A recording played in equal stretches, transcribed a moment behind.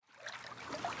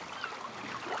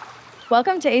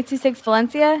Welcome to 826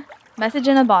 Valencia, message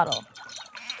in a bottle.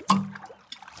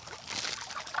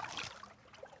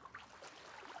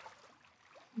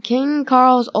 King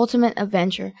Carl's Ultimate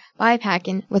Adventure by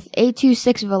Pakin with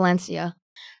 826 Valencia.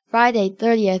 Friday,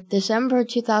 30th December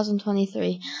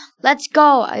 2023. Let's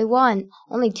go! I won!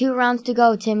 Only 2 rounds to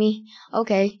go, Timmy.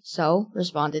 Okay, so,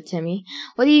 responded Timmy.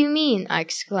 What do you mean? I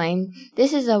exclaimed.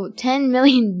 This is a 10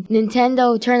 million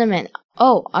Nintendo tournament.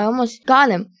 Oh, I almost got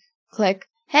him. Click.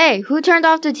 Hey, who turned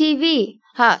off the TV?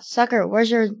 Ha, sucker,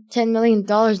 where's your $10 million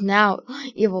now?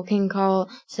 Evil King Carl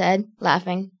said,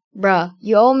 laughing. Bruh,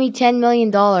 you owe me $10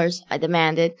 million, I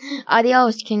demanded.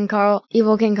 Adios, King Carl,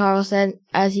 Evil King Carl said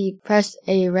as he pressed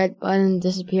a red button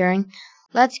disappearing.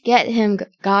 Let's get him,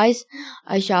 guys,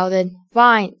 I shouted.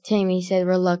 Fine, Timmy said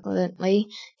reluctantly.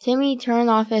 Timmy turned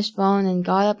off his phone and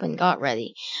got up and got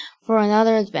ready for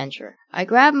another adventure. I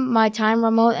grabbed my time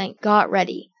remote and got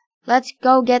ready. Let's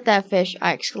go get that fish,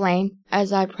 I exclaimed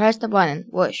as I pressed the button.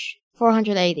 Whoosh.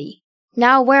 480.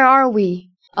 Now where are we?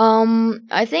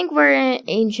 I think we're in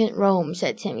ancient Rome,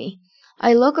 said Timmy.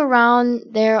 I look around,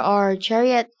 there are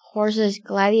chariot, horses,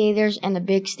 gladiators, and a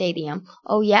big stadium.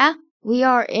 Oh yeah? We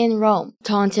are in Rome,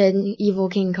 taunted Evil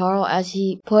King Carl as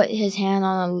he put his hand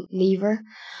on a lever.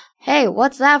 Hey,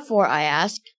 what's that for? I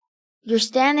asked. You're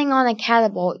standing on a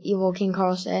catapult, Evil King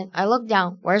Carl said. I looked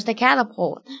down. Where's the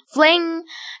catapult? Fling!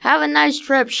 Have a nice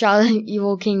trip, shouted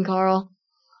Evil King Carl.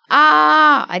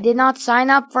 Ah! I did not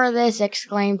sign up for this,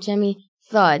 exclaimed Timmy.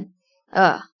 Thud.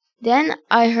 Ugh. Then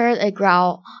I heard a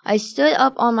growl. I stood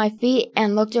up on my feet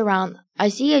and looked around. I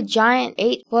see a giant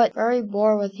 8-foot furry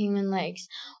boar with human legs.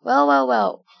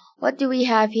 Well. What do we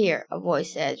have here? A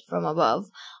voice said from above.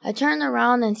 I turn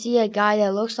around and see a guy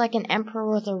that looks like an emperor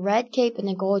with a red cape and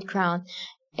a gold crown.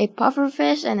 A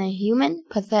pufferfish and a human?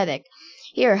 Pathetic.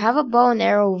 Here, have a bow and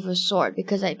arrow with a sword,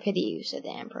 because I pity you, said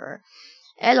the emperor.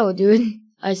 Hello, dude,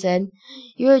 I said.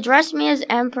 You address me as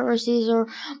Emperor Caesar,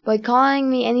 but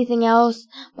calling me anything else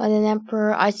but an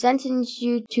emperor, I sentence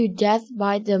you to death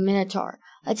by the Minotaur.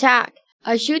 Attack!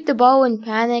 I shoot the bow in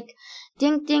panic.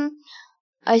 Ding ding.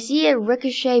 I see it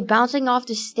ricochet bouncing off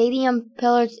the stadium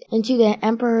pillars into the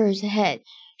emperor's head.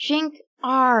 Shink!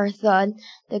 Arr! Thud.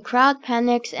 The crowd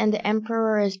panics and the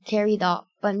emperor is carried off,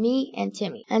 but me and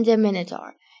Timmy and the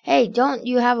Minotaur. Hey, don't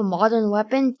you have a modern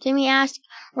weapon? Timmy asked.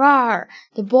 Rawr!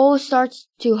 The bull starts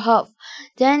to huff.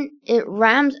 Then it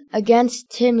rams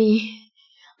against Timmy.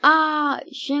 Ah!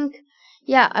 Shink!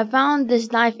 Yeah, I found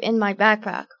this knife in my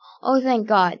backpack. Oh, thank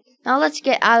God. Now let's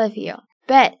get out of here.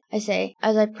 Bet, I say,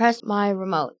 as I press my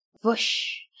remote.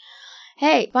 Whoosh!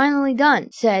 Hey, finally done,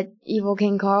 said Evil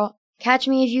King Carl. Catch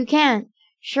me if you can.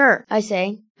 Sure, I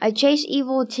say. I chase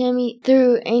Evil Timmy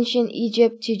through ancient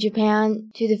Egypt to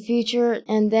Japan, to the future,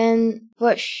 and then,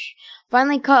 whoosh,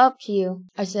 finally caught up to you,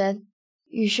 I said.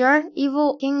 You sure?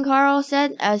 Evil King Carl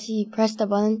said as he pressed the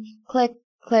button. Click,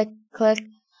 click, click.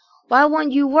 Why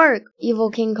won't you work? Evil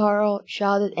King Carl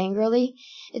shouted angrily.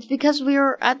 It's because we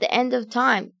are at the end of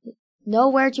time.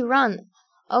 Nowhere to run.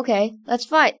 Okay, let's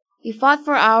fight. We fought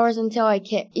for hours until I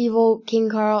kicked Evil King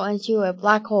Carl into a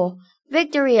black hole.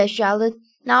 Victory, I shouted.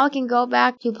 Now I can go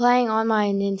back to playing on my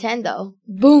Nintendo.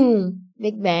 Boom!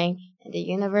 Big bang. And the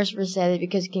universe resetted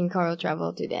because King Carl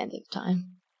traveled to the end of time.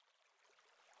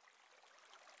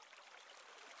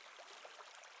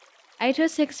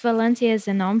 826 Valencia is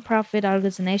a non-profit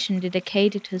organization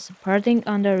dedicated to supporting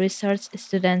under-researched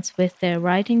students with their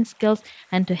writing skills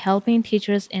and to helping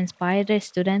teachers inspire their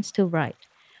students to write.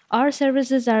 Our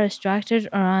services are structured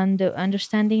around the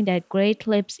understanding that great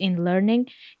leaps in learning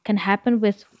can happen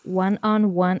with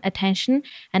one-on-one attention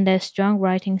and that strong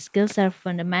writing skills are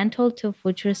fundamental to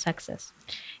future success.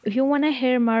 If you want to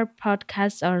hear more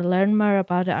podcasts or learn more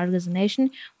about the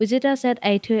organization, visit us at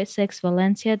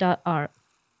 826valencia.org.